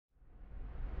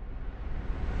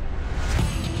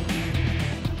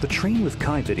The Train with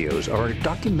Kai videos are a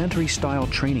documentary-style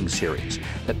training series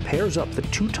that pairs up the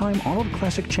two-time Arnold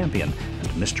Classic champion and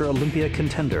Mr. Olympia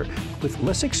contender with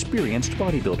less experienced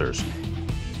bodybuilders,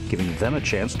 giving them a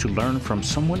chance to learn from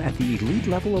someone at the elite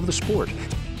level of the sport,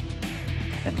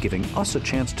 and giving us a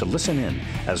chance to listen in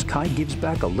as Kai gives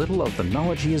back a little of the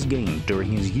knowledge he has gained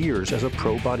during his years as a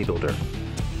pro bodybuilder.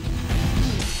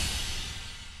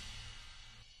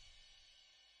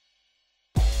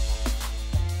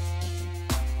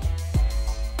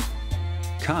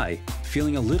 Kai,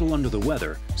 feeling a little under the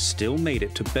weather, still made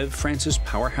it to Bev Francis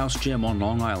Powerhouse Gym on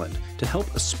Long Island to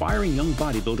help aspiring young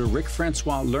bodybuilder Rick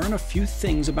Francois learn a few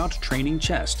things about training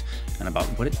chest and about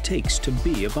what it takes to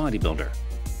be a bodybuilder.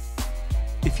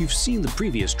 If you've seen the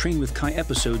previous Train with Kai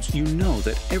episodes, you know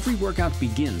that every workout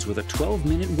begins with a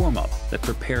 12-minute warm-up that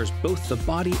prepares both the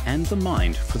body and the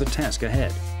mind for the task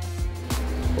ahead.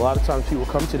 A lot of times people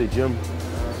come to the gym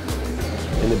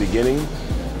in the beginning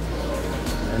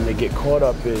and they get caught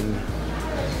up in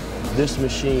this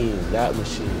machine, that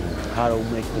machine, how to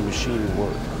make the machine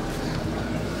work.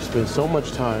 Spend so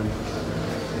much time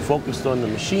focused on the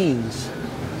machines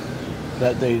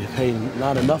that they pay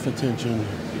not enough attention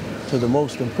to the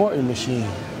most important machine,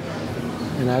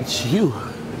 and that's you,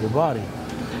 your body.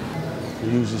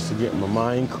 You use this to get my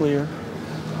mind clear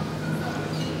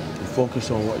and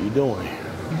focus on what you're doing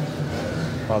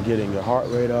while getting your heart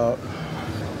rate up,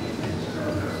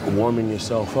 warming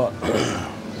yourself up.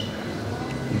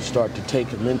 You start to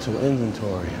take a mental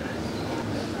inventory.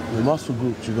 The muscle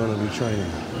groups you're going to be training.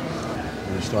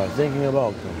 And you start thinking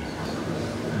about them.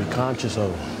 Be conscious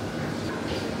of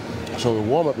them. So the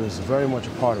warm-up is very much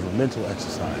a part of a mental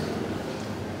exercise.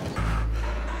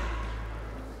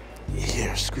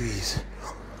 Here, squeeze.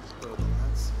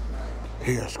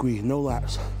 Here, squeeze. No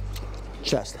lats.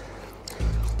 Chest.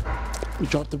 You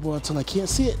drop the ball until I can't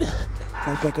see it.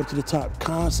 Right back up to the top.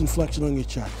 Constant flexion on your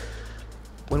chest.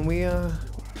 When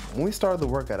we started the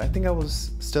workout, I think I was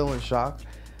still in shock.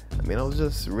 I mean, I was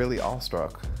just really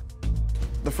awestruck.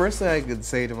 The first thing I could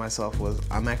say to myself was,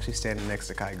 I'm actually standing next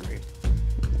to Kai Greene.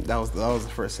 That was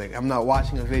the first thing. I'm not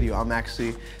watching a video, I'm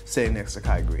actually standing next to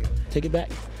Kai Greene. Take it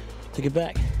back,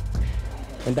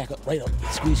 and back up, right up,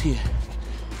 squeeze here.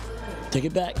 Take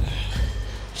it back,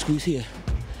 squeeze here.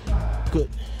 Good,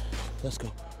 let's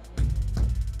go.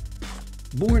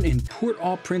 Born in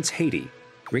Port-au-Prince, Haiti,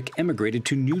 Rick emigrated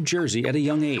to New Jersey at a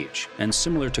young age, and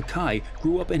similar to Kai,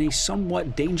 grew up in a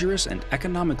somewhat dangerous and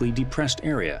economically depressed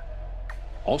area.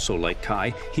 Also like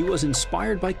Kai, he was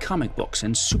inspired by comic books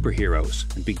and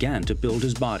superheroes and began to build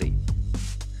his body.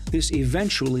 This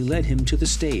eventually led him to the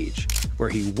stage, where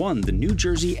he won the New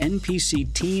Jersey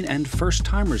NPC Teen and First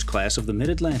Timers class of the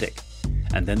Mid-Atlantic,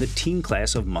 and then the teen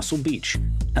class of Muscle Beach,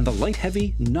 and the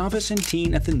light-heavy, novice, and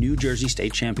teen at the New Jersey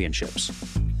State Championships.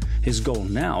 His goal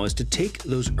now is to take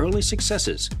those early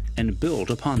successes and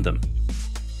build upon them.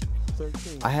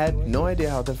 I had no idea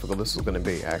how difficult this was going to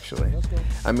be, actually.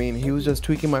 I mean, he was just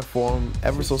tweaking my form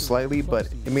ever so slightly, but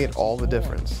it made all the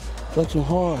difference. Flexion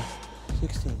hard.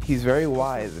 16. He's very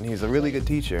wise, and he's a really good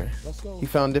teacher. He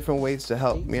found different ways to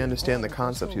help me understand the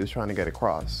concept he was trying to get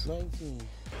across. 19.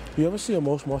 You ever see a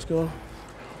most muscular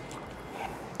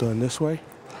done this way,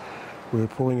 where you're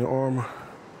pulling your arm?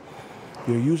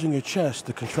 You're using your chest,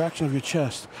 the contraction of your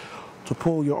chest, to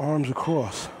pull your arms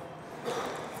across.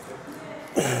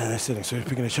 And it's sitting, so you're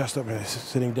picking the chest up and it's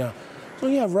sitting down. So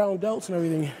you have round delts and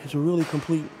everything. It's a really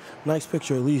complete, nice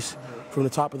picture, at least from the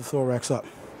top of the thorax up.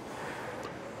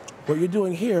 What you're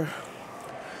doing here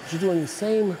is you're doing the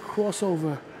same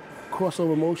crossover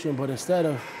motion, but instead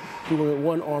of doing it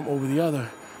one arm over the other,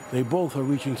 they both are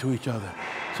reaching to each other.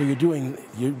 So you're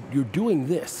doing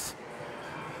this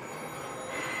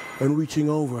and reaching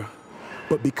over,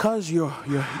 but because your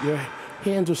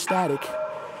hands are static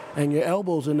and your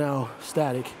elbows are now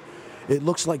static, it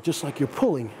looks like just like you're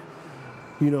pulling.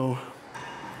 You know,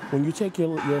 when you take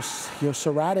your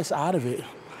serratus out of it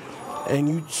and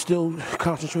you still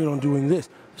concentrate on doing this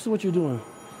is what you're doing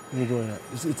when you're doing that.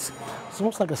 It's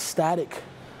almost like a static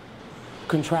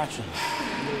contraction.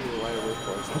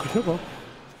 Okay, no problem.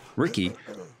 Ricky,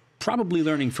 probably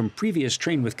learning from previous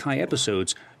Train with Kai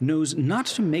episodes, knows not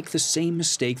to make the same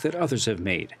mistake that others have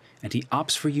made, and he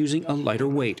opts for using a lighter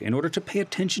weight in order to pay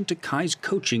attention to Kai's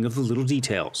coaching of the little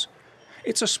details.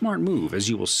 It's a smart move, as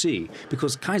you will see,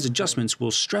 because Kai's adjustments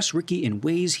will stress Ricky in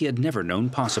ways he had never known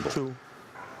possible. 2.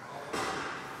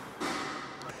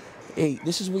 8,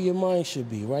 this is where your mind should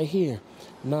be, right here.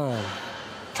 9,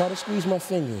 try to squeeze my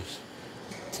fingers.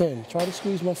 10, try to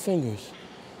squeeze my fingers.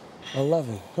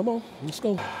 11, come on, let's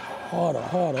go.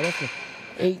 Harder, let's go.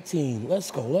 18,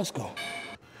 let's go.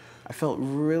 I felt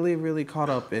really, really caught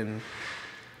up in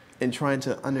in trying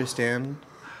to understand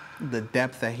the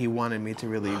depth that he wanted me to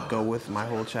really go with my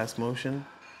whole chest motion.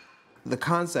 The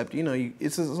concept, you know,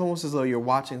 it's almost as though you're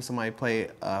watching somebody play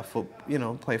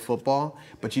play football,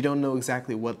 but you don't know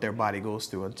exactly what their body goes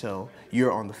through until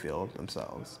you're on the field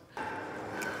themselves.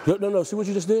 No, see what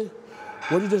you just did?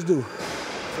 What did you just do?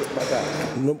 Like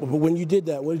that. No, but when you did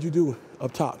that, what did you do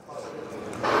up top?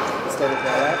 Instead of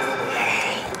that,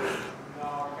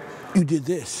 you did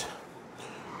this.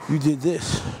 You did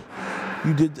this.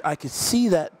 You did, I could see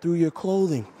that through your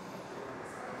clothing.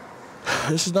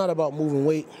 This is not about moving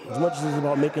weight as much as it's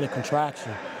about making a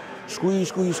contraction. Squeeze,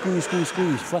 squeeze, squeeze, squeeze,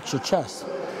 squeeze. Flex your chest.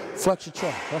 Flex your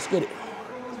chest. Let's get it.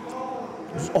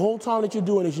 The whole time that you're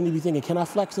doing this, you need to be thinking, can I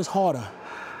flex this harder?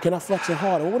 Can I flex it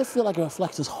harder? What would it feel like if I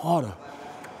flex this harder?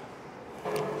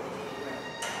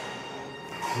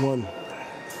 1,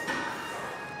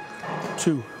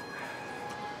 2,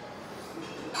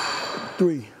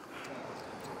 3,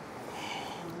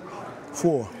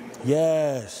 4.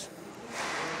 Yes.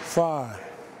 5,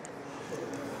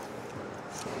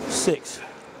 6.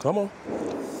 Come on.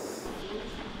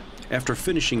 After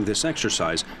finishing this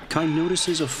exercise, Kai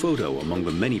notices a photo among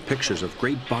the many pictures of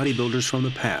great bodybuilders from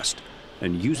the past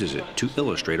and uses it to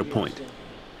illustrate a point.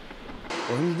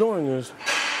 What he's doing is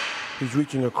he's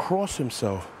reaching across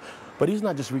himself, but he's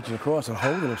not just reaching across and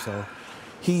holding himself.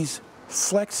 He's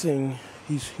flexing,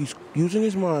 he's using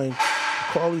his mind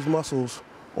to call these muscles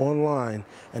online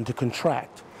and to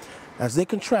contract. As they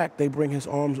contract, they bring his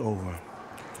arms over.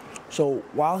 So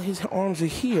while his arms are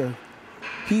here,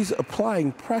 he's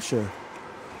applying pressure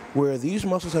where these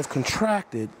muscles have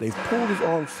contracted, they've pulled his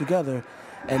arms together,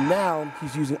 and now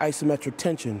he's using isometric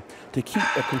tension to keep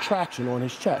a contraction on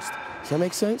his chest. Does that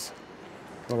make sense?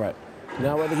 All right.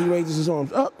 Now whether he raises his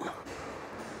arms up,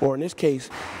 or in this case,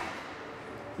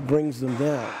 brings them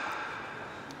down.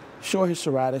 Sure, his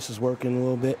serratus is working a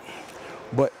little bit,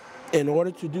 but in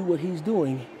order to do what he's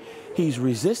doing, he's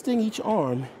resisting each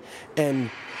arm and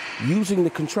using the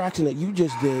contraction that you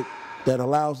just did that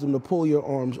allows them to pull your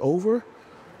arms over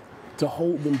to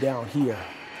hold them down here.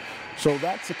 So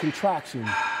that's a contraction.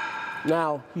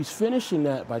 Now, he's finishing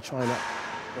that by trying to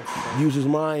use his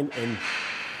mind and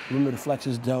remember to flex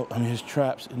his delt on his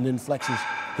traps and then flexes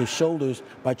his shoulders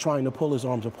by trying to pull his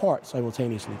arms apart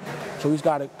simultaneously. So he's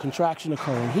got a contraction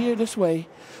occurring here this way,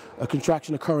 a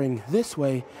contraction occurring this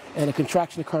way, and a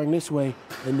contraction occurring this way,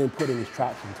 and then putting his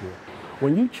traps into it.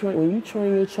 When you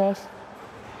train your chest,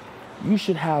 you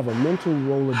should have a mental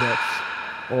Rolodex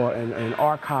or an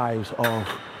archives of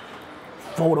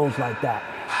photos like that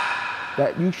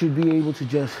you should be able to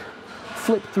just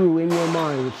flip through in your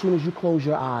mind as soon as you close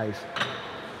your eyes.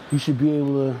 You should be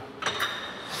able to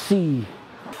see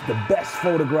the best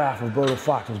photograph of Bird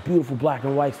Fox, those beautiful black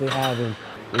and whites they have in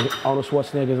Arnold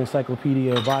Schwarzenegger's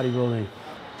Encyclopedia of Bodybuilding.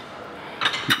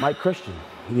 Mike Christian,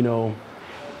 you know,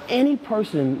 any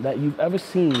person that you've ever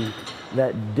seen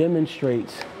that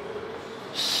demonstrates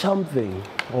something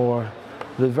or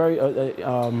the very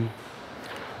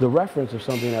the reference of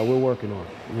something that we're working on.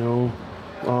 You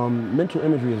know, mental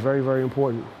imagery is very, very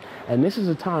important, and this is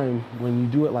a time when you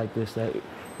do it like this that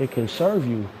it can serve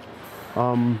you.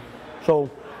 So,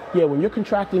 yeah, when you're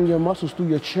contracting your muscles through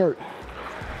your shirt,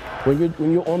 when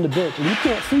you're on the bench, and you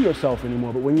can't see yourself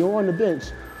anymore, but when you're on the bench,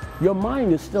 your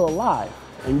mind is still alive,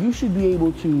 and you should be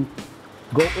able to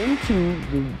go into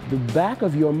the back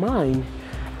of your mind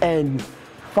and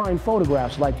find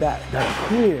photographs like that are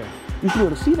clear. You should be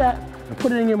able to see that and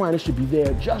put it in your mind. It should be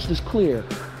there just as clear,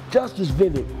 just as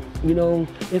vivid, you know,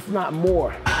 if not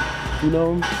more, you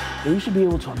know. And you should be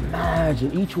able to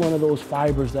imagine each one of those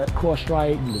fibers that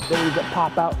cross-strike and the things that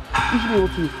pop out. You should be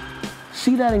able to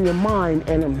see that in your mind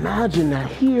and imagine that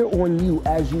here on you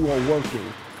as you are working.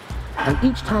 And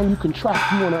each time you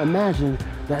contract, you want to imagine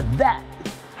that that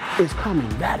is coming.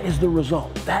 That is the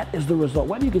result. That is the result.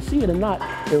 Whether you can see it or not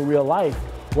in real life,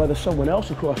 whether someone else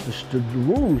across the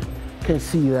room can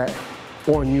see that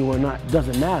on you or not,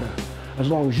 doesn't matter. As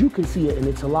long as you can see it and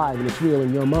it's alive and it's real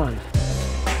in your mind.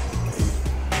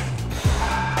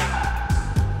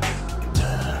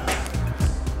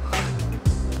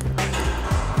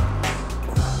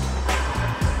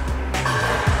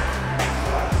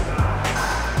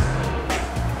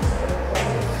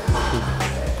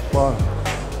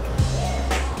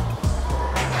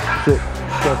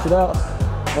 Stretch it out,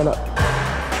 and up.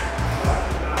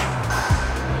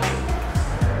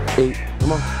 8,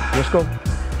 come on, let's go.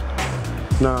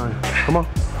 9, come on.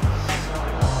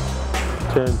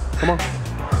 10, come on.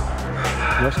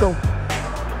 Let's go.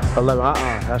 11,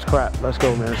 that's crap. Let's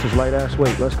go, man. This is light ass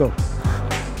weight. Let's go.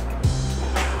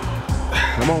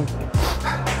 Come on.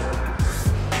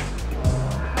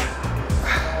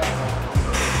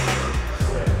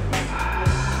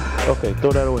 Okay,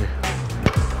 throw that away.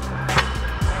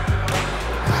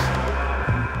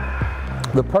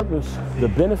 The purpose, the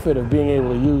benefit of being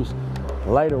able to use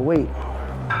lighter weight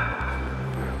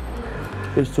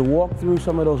is to walk through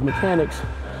some of those mechanics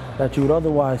that you would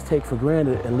otherwise take for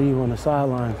granted and leave on the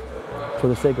sideline for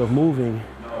the sake of moving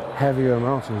heavier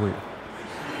amounts of weight.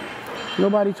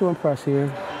 Nobody to impress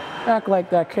here. Act like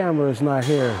that camera is not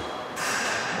here.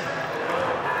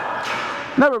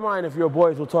 Never mind if your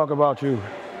boys will talk about you.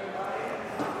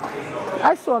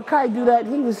 I saw Kai do that.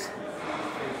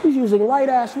 He's using light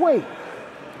ass weight.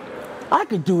 I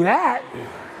could do that.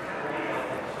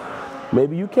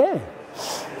 Maybe you can.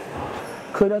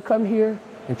 Could I come here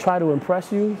and try to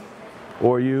impress you?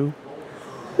 Or you?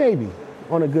 Maybe,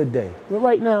 on a good day. But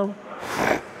right now,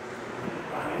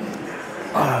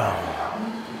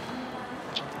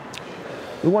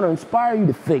 we want to inspire you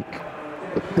to think.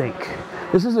 Think.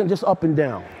 This isn't just up and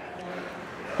down.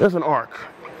 There's an arc.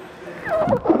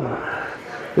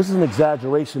 This is an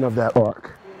exaggeration of that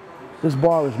arc. This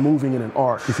bar is moving in an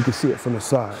arc, if you can see it from the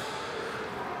side.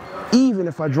 Even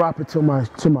if I drop it to my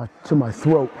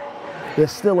throat,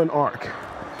 there's still an arc.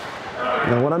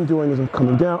 Now what I'm doing is I'm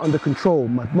coming down under control.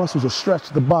 My muscles are stretched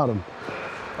at the bottom.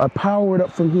 I power it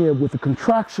up from here with a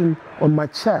contraction on my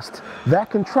chest. That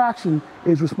contraction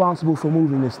is responsible for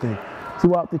moving this thing.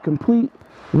 Throughout the complete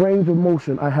range of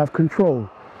motion, I have control.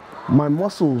 My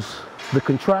muscles, the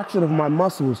contraction of my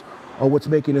muscles are what's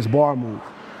making this bar move.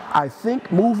 I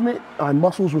think movement, my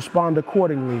muscles respond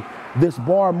accordingly. This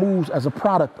bar moves as a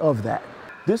product of that.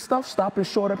 This stuff stopping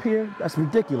short up here, that's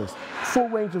ridiculous. Full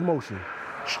range of motion.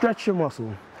 Stretch your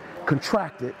muscle,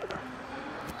 contract it.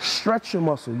 Stretch your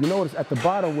muscle. You notice at the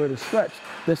bottom where it's stretched,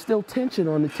 there's still tension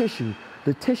on the tissue.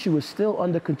 The tissue is still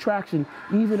under contraction,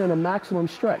 even in a maximum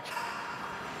stretch.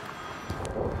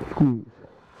 Squeeze.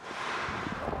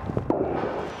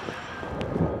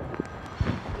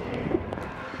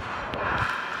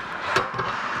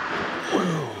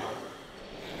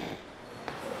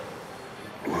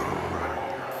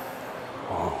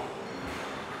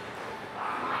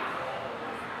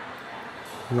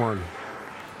 One,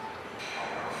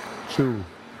 two,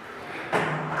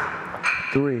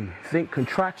 three. Think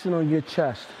contraction on your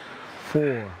chest.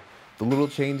 4. The little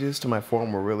changes to my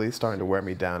form were really starting to wear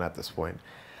me down at this point.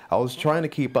 I was trying to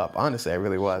keep up, honestly, I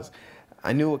really was.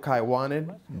 I knew what Kai wanted,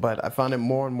 but I found it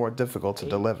more and more difficult to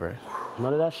deliver.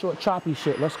 None of that short choppy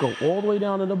shit. Let's go all the way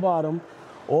down to the bottom,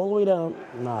 all the way down.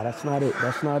 Nah, that's not it,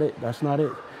 that's not it, that's not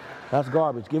it. That's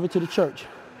garbage, give it to the church.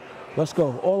 Let's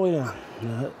go all the way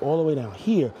down, all the way down.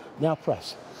 Here, now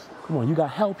press. Come on, you got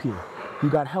help here. You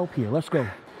got help here, let's go.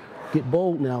 Get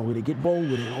bold now with it, get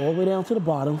bold with it. All the way down to the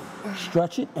bottom,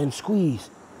 stretch it and squeeze.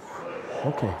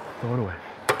 Okay, throw it away.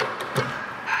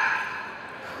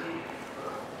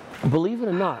 Believe it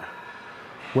or not,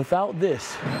 without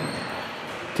this,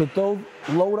 to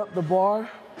load up the bar,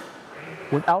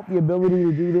 without the ability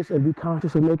to do this and be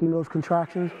conscious of making those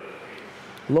contractions,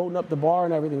 loading up the bar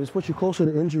and everything, just puts you closer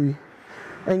to injury,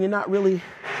 and you're not really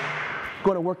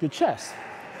going to work your chest.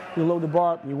 You load the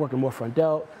bar up, you're working more front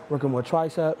delt, working more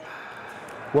tricep,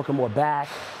 working more back.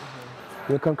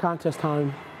 When it comes contest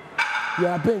time,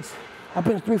 yeah, I bench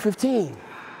 315.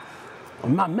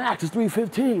 My max is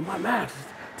 315, my max.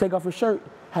 Take off your shirt,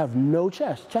 have no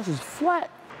chest. Chest is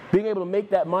flat. Being able to make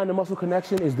that mind and muscle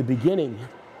connection is the beginning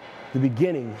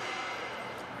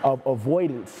of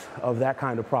avoidance of that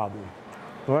kind of problem.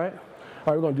 All right? All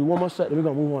right, we're gonna do one more set, then we're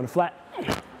gonna move on to flat.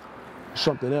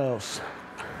 Something else.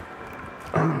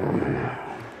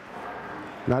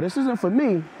 Now this isn't for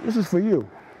me, this is for you.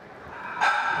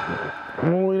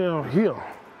 All the way down here.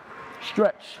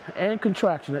 Stretch and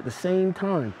contraction at the same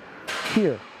time.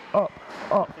 Here, up,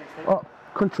 up, up.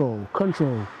 Control,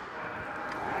 control.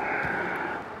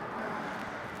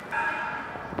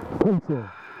 Control.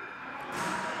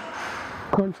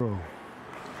 Control.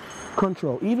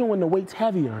 Control. Even when the weight's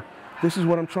heavier, this is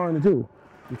what I'm trying to do.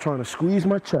 I'm trying to squeeze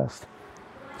my chest.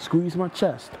 Squeeze my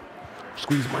chest.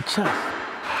 Squeeze my chest.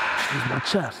 Squeeze my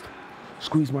chest.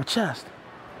 Squeeze my chest.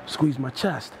 Squeeze my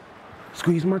chest.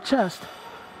 Squeeze my chest.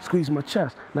 Squeeze my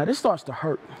chest. Now this starts to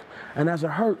hurt. And as it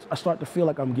hurts, I start to feel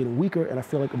like I'm getting weaker and I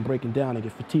feel like I'm breaking down and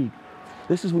get fatigued.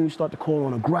 This is when you start to call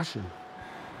on aggression.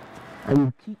 And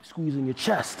you keep squeezing your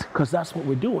chest, because that's what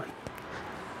we're doing.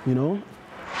 You know?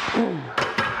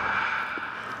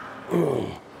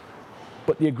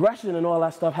 But the aggression and all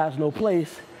that stuff has no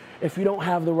place if you don't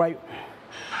have the right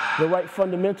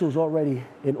fundamentals already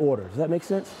in order. Does that make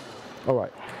sense? All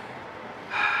right.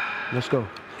 Let's go.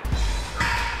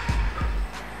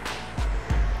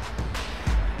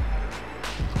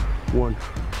 One,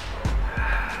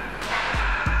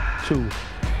 2,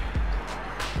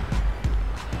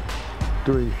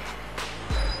 3,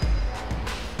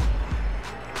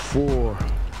 4.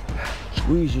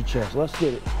 Squeeze your chest. Let's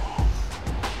get it.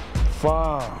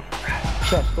 5.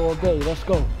 Chest all day. Let's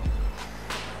go.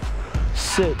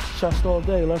 6. Chest all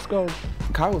day. Let's go.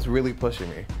 Kai was really pushing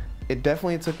me. It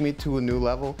definitely took me to a new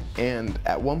level, and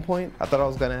at one point, I thought I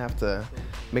was gonna have to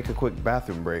make a quick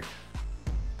bathroom break.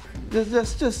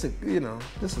 Just to, you know,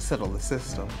 just to settle the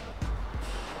system.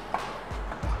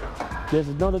 There's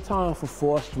another time for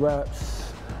forced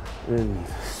reps and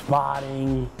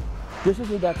spotting. This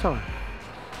isn't that time.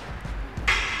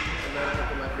 Does it matter if I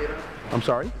put my feet up? I'm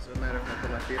sorry? Does it matter if I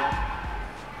put my feet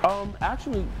up?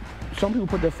 Actually, some people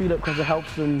put their feet up because it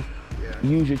helps them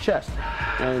use your chest.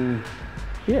 And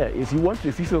yeah, if you want to,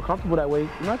 if you feel comfortable that way,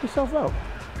 knock yourself out.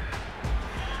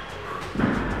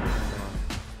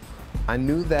 I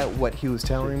knew that what he was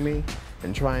telling me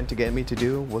and trying to get me to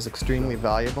do was extremely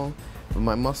valuable, but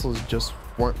my muscles just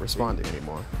weren't responding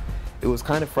anymore. It was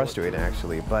kind of frustrating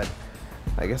actually, but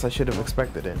I guess I should have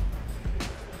expected it.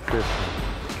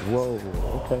 Whoa,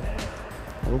 okay.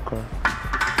 Okay.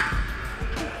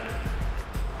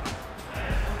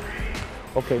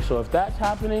 Okay, so if that's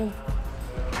happening,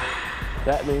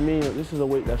 that may mean that this is a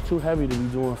weight that's too heavy to be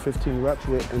doing 15 reps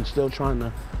with and still trying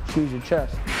to squeeze your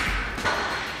chest.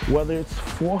 Whether it's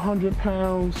 400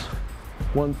 pounds,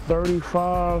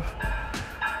 135,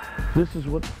 this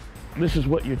is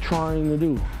what you're trying to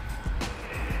do,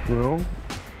 you know?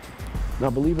 Now,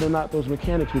 believe it or not, those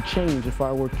mechanics would change if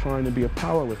I were trying to be a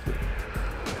powerlifter.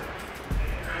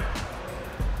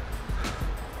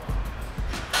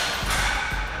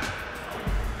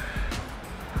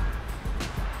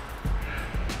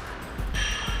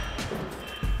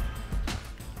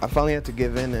 I finally had to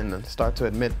give in and start to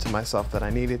admit to myself that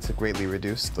I needed to greatly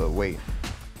reduce the weight.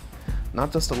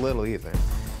 Not just a little either,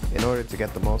 in order to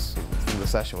get the most from the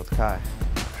session with Kai.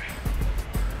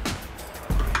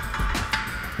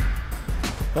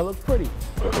 That looks pretty.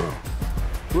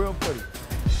 Real pretty.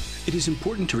 It is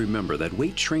important to remember that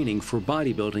weight training for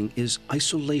bodybuilding is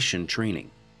isolation training.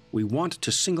 We want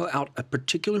to single out a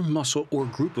particular muscle or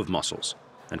group of muscles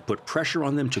and put pressure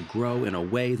on them to grow in a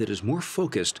way that is more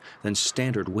focused than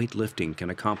standard weightlifting can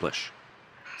accomplish.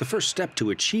 The first step to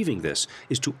achieving this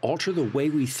is to alter the way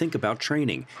we think about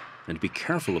training and be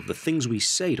careful of the things we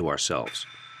say to ourselves.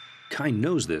 Kai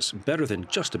knows this better than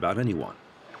just about anyone.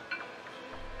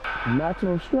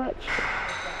 Maximum stretch,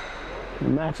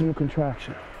 maximum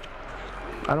contraction.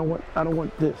 I don't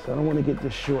want this. I don't want to get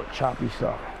this short, choppy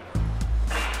stuff.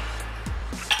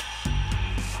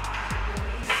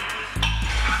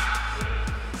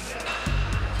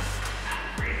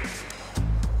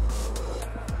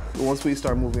 Once we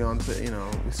start moving on to,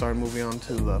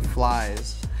 the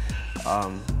flies,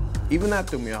 even that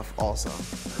threw me off also.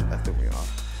 That threw me off.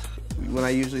 When I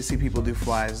usually see people do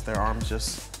flies, their arms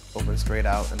just open straight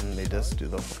out and they just do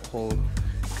the whole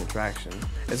contraction.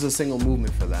 It's a single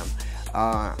movement for them.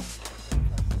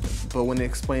 But when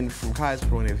explained from Kai's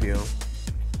point of view,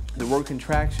 the word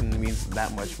contraction means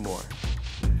that much more.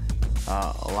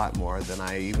 A lot more than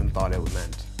I even thought it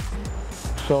meant.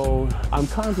 So I'm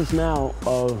conscious now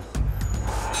of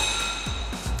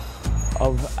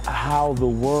how the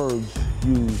words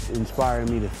used inspire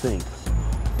me to think.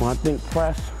 When I think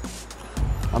press,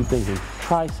 I'm thinking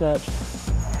triceps,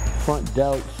 front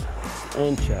delts,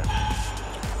 and chest.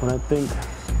 When I think,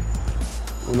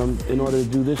 in order to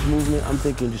do this movement, I'm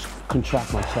thinking just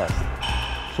contract my chest.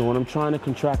 So when I'm trying to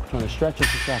contract, I'm trying to stretch and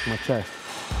contract my chest.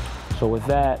 So with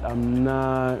that, I'm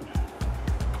not.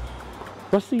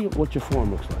 Let's see what your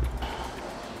form looks like.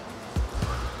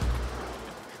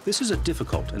 This is a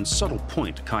difficult and subtle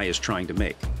point Kai is trying to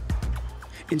make.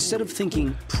 Instead of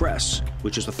thinking press,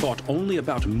 which is a thought only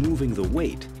about moving the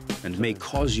weight and may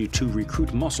cause you to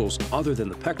recruit muscles other than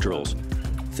the pectorals,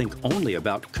 think only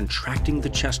about contracting the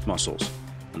chest muscles,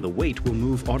 and the weight will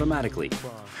move automatically,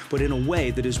 but in a way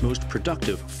that is most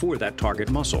productive for that target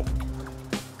muscle.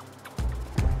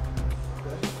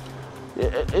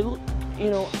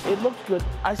 It looks good.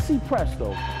 I see press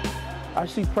though. I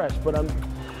see press, but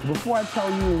before I tell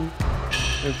you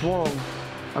it's wrong,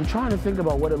 I'm trying to think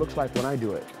about what it looks like when I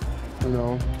do it,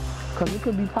 because it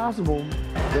could be possible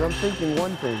that I'm thinking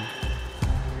one thing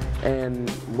and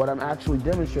what I'm actually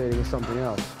demonstrating is something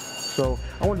else. So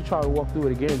I want to try to walk through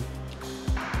it again.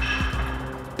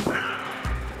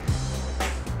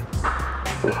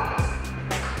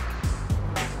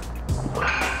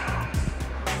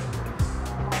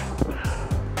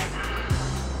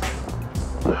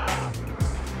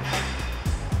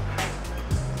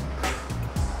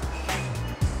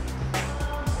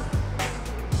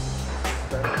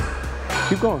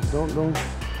 Keep going, don't.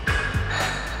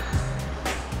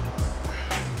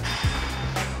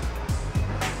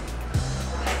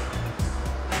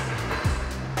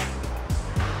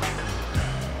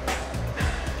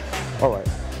 All right,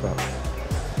 stop.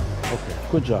 Okay,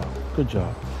 good job, good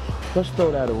job. Let's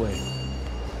throw that away.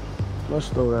 Let's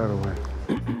throw that away.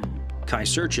 Kai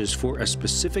searches for a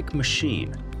specific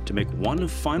machine to make one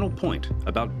final point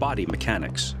about body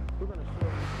mechanics.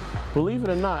 Believe it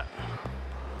or not,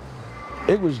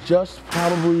 it was just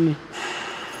probably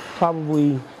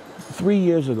 3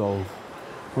 years ago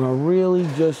when I really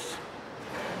just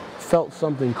felt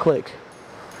something click,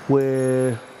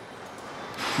 where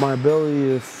my ability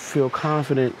to feel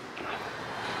confident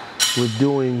with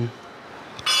doing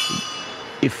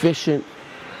efficient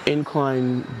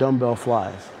incline dumbbell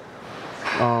flies.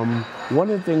 One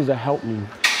of the things that helped me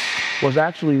was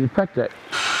actually the pec deck.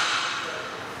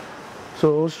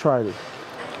 So let's try this.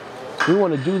 We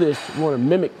want to do this, we want to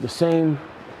mimic the same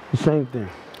thing.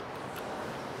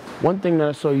 One thing that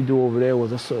I saw you do over there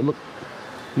was, I saw, look,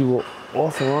 you were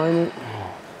off alignment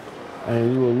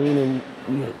and you were leaning,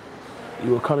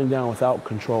 you were coming down without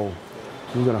control.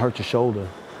 You were going to hurt your shoulder.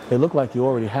 It looked like you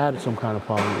already had some kind of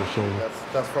problem with your shoulder.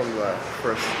 That's from the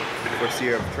first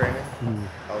year of training.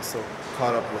 I was so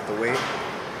caught up with the weight,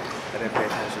 I didn't pay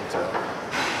attention to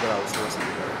what I was supposed to be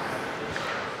doing.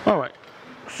 All right,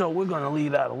 so we're gonna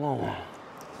leave that alone.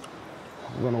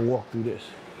 We're gonna walk through this.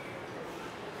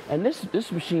 And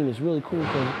this machine is really cool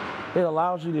because it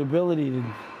allows you the ability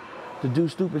to do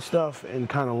stupid stuff and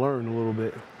kind of learn a little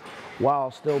bit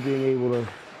while still being able to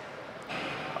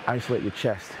isolate your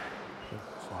chest.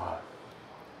 5,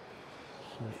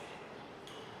 6,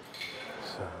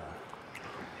 7,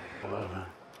 11,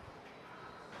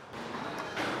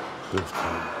 15.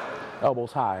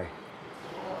 Elbows high.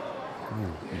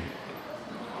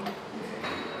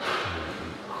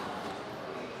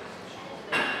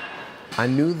 I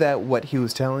knew that what he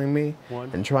was telling me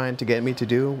and trying to get me to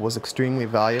do was extremely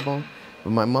valuable, but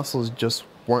my muscles just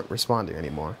weren't responding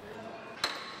anymore.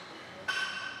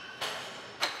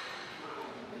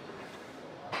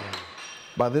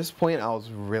 By this point, I was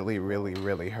really, really,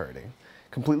 really hurting.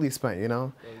 Completely spent, you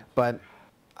know? But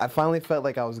I finally felt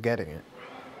like I was getting it.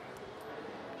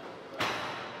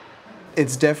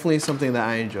 It's definitely something that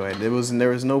I enjoyed. There was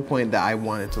no point that I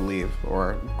wanted to leave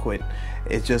or quit.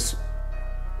 It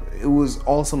was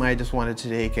awesome. I just wanted to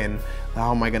take in how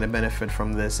am I going to benefit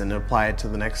from this and apply it to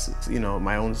the next,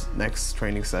 my own next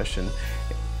training session.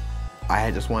 I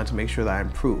just wanted to make sure that I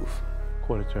improve.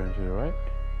 Quarter turn to the right.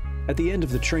 At the end of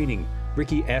the training,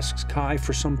 Ricky asks Kai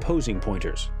for some posing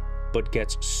pointers, but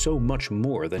gets so much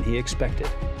more than he expected.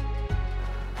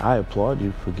 I applaud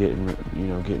you for getting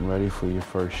ready for your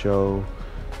first show,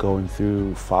 following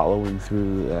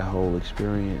through that whole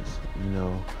experience.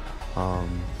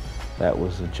 That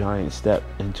was a giant step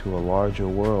into a larger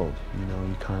world.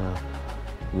 You kind of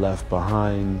left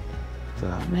behind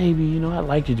maybe, I'd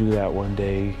like to do that one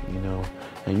day,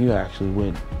 and you actually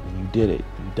went and you did it.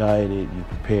 You dieted, you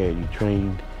prepared, you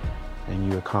trained,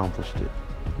 and you accomplished it.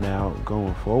 Now,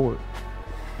 going forward,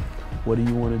 what do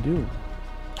you want to do?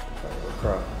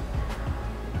 Pro.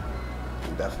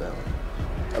 Definitely.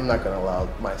 I'm not going to allow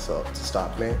myself to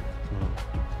stop me,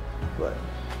 but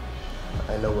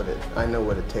I know what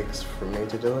it takes for me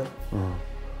to do it.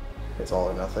 It's all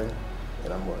or nothing,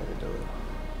 and I'm willing to do it.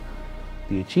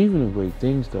 The achievement of great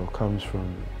things, though, comes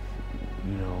from,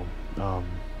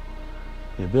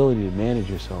 the ability to manage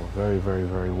yourself very, very,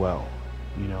 very well,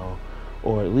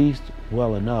 or at least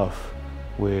well enough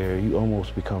where you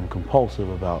almost become compulsive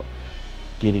about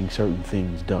getting certain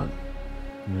things done.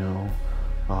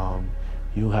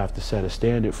 You have to set a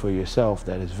standard for yourself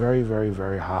that is very, very,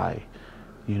 very high,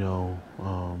 and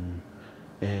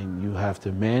you have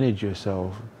to manage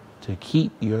yourself to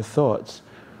keep your thoughts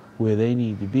where they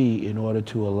need to be in order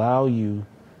to allow you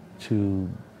to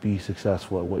be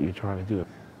successful at what you're trying to do.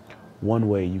 One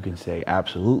way you can say,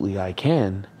 absolutely I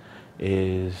can,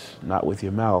 is not with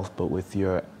your mouth, but with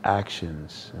your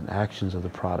actions, and actions are the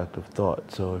product of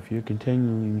thought. So if you're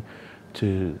continuing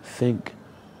to think,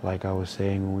 like I was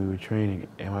saying when we were training,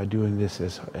 am I doing this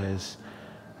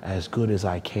as good as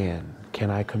I can? Can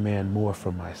I command more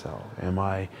from myself? Am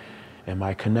I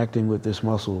connecting with this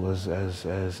muscle as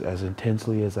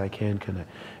intensely as I can connect?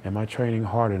 Am I training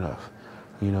hard enough?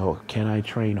 Can I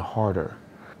train harder?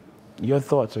 Your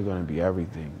thoughts are going to be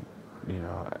everything.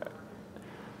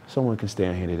 Someone can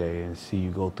stand here today and see you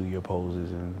go through your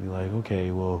poses and be like,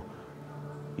 okay, well,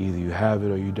 either you have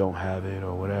it or you don't have it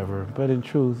or whatever. But in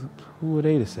truth, who are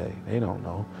they to say? They don't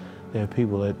know. There are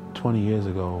people that 20 years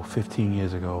ago, 15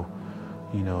 years ago,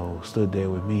 stood there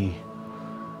with me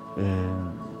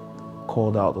and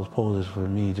called out those poses for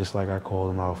me just like I called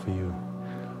them out for you.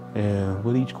 And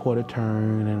with each quarter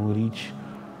turn and with each,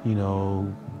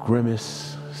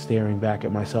 grimace, staring back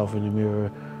at myself in the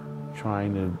mirror,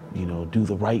 trying to, you know, do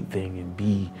the right thing and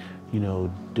be, you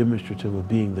know, demonstrative of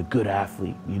being the good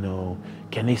athlete. You know,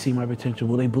 can they see my potential?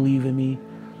 Will they believe in me?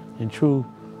 In truth,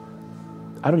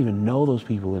 I don't even know those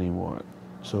people anymore.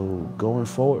 So going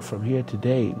forward from here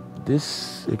today,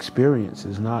 this experience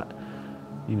is not,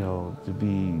 you know, to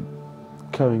be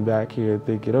coming back here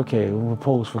thinking, okay, I'm gonna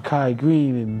pose for Kai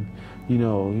Greene and, you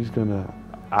know, he's gonna,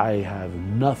 I have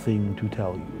nothing to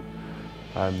tell you.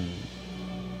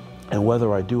 And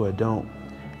whether I do or don't,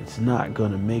 it's not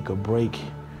gonna make or break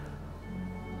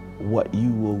what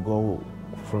you will go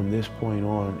from this point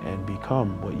on and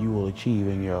become, what you will achieve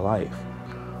in your life.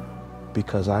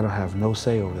 Because I don't have no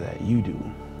say over that, you do,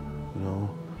 you know?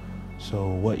 So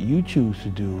what you choose to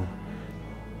do,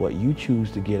 what you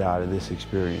choose to get out of this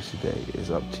experience today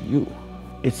is up to you.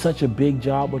 It's such a big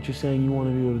job, what you're saying you want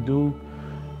to be able to do,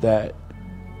 that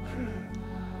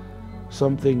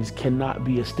some things cannot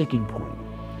be a sticking point.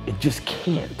 It just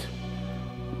can't.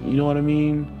 You know what I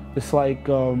mean? It's like,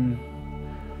 you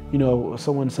know,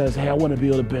 someone says, hey, I want to be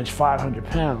able to bench 500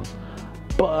 pounds.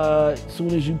 But as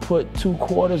soon as you put 2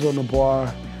 quarters on the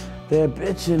bar, they're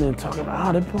bitching and talking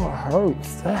about, oh, that bar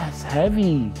hurts, that's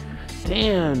heavy.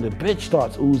 Damn, the bitch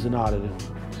starts oozing out of them.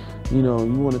 You know,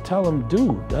 you want to tell them,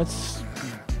 dude, that's,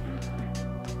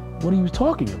 what are you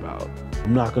talking about?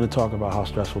 I'm not going to talk about how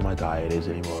stressful my diet is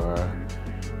anymore.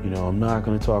 You know, I'm not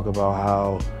going to talk about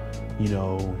how, you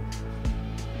know,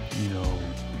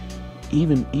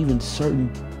 even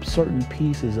certain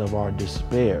pieces of our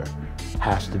despair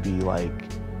has to be like,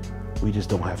 we just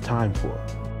don't have time for.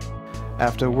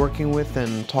 After working with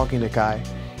and talking to Kai,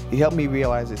 he helped me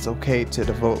realize it's okay to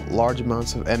devote large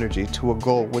amounts of energy to a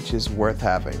goal which is worth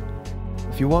having.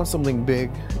 If you want something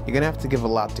big, you're gonna have to give a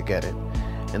lot to get it.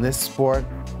 In this sport,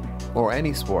 or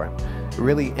any sport,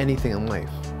 really anything in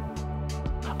life.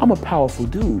 I'm a powerful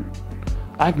dude.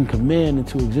 I can command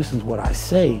into existence what I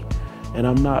say, and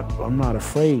I'm not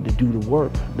afraid to do the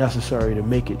work necessary to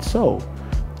make it so.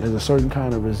 There's a certain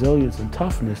kind of resilience and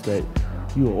toughness that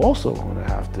you're also gonna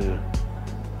have to,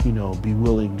 you know, be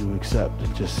willing to accept.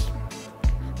 It just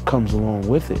comes along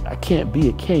with it. I can't be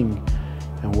a king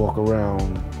and walk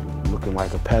around looking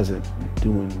like a peasant,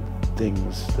 doing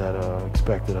things that are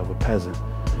expected of a peasant.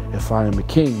 If I am a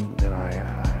king, then I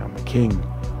am a king.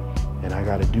 And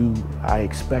I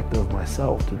expect of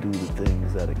myself to do the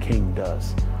things that a king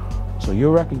does. So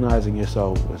you're recognizing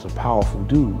yourself as a powerful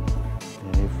dude.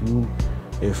 And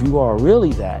if you are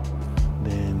really that,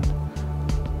 then,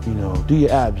 you know, do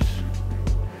your abs.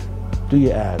 Do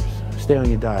your abs. Stay on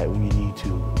your diet when you need to.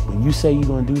 When you say you're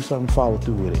gonna do something, follow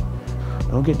through with it.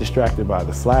 Don't get distracted by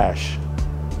the flash.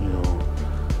 You know,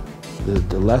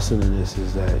 the lesson in this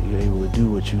is that you're able to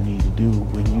do what you need to do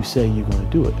when you say you're gonna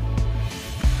do it.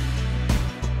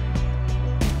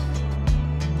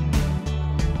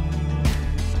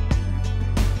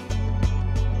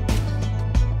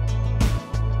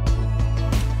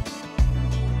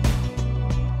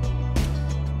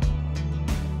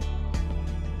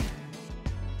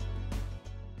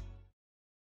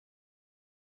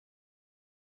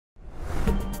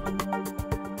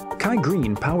 Kai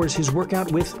Greene powers his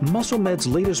workout with MuscleMed's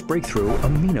latest breakthrough,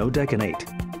 aminodecanate.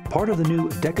 Part of the new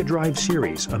DecaDrive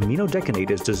series,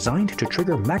 aminodecanate is designed to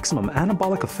trigger maximum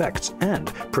anabolic effects and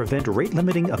prevent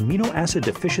rate-limiting amino acid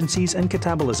deficiencies and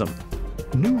catabolism.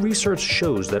 New research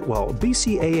shows that while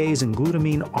BCAAs and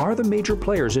glutamine are the major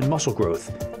players in muscle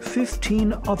growth,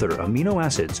 15 other amino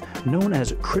acids, known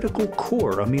as critical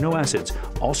core amino acids,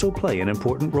 also play an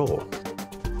important role.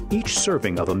 Each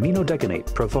serving of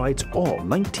aminodecanate provides all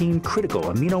 19 critical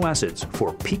amino acids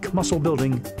for peak muscle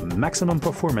building, maximum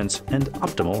performance, and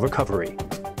optimal recovery.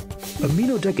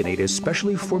 Aminodecanate is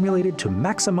specially formulated to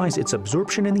maximize its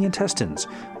absorption in the intestines,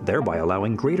 thereby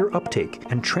allowing greater uptake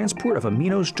and transport of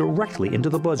aminos directly into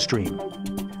the bloodstream.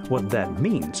 What that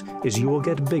means is you will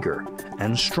get bigger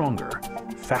and stronger,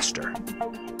 faster.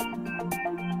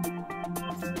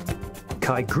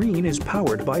 Kai Greene is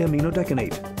powered by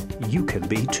aminodecanate. You can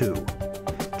be too.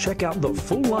 Check out the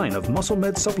full line of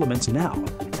MuscleMed supplements now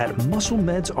at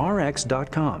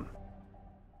musclemedsrx.com.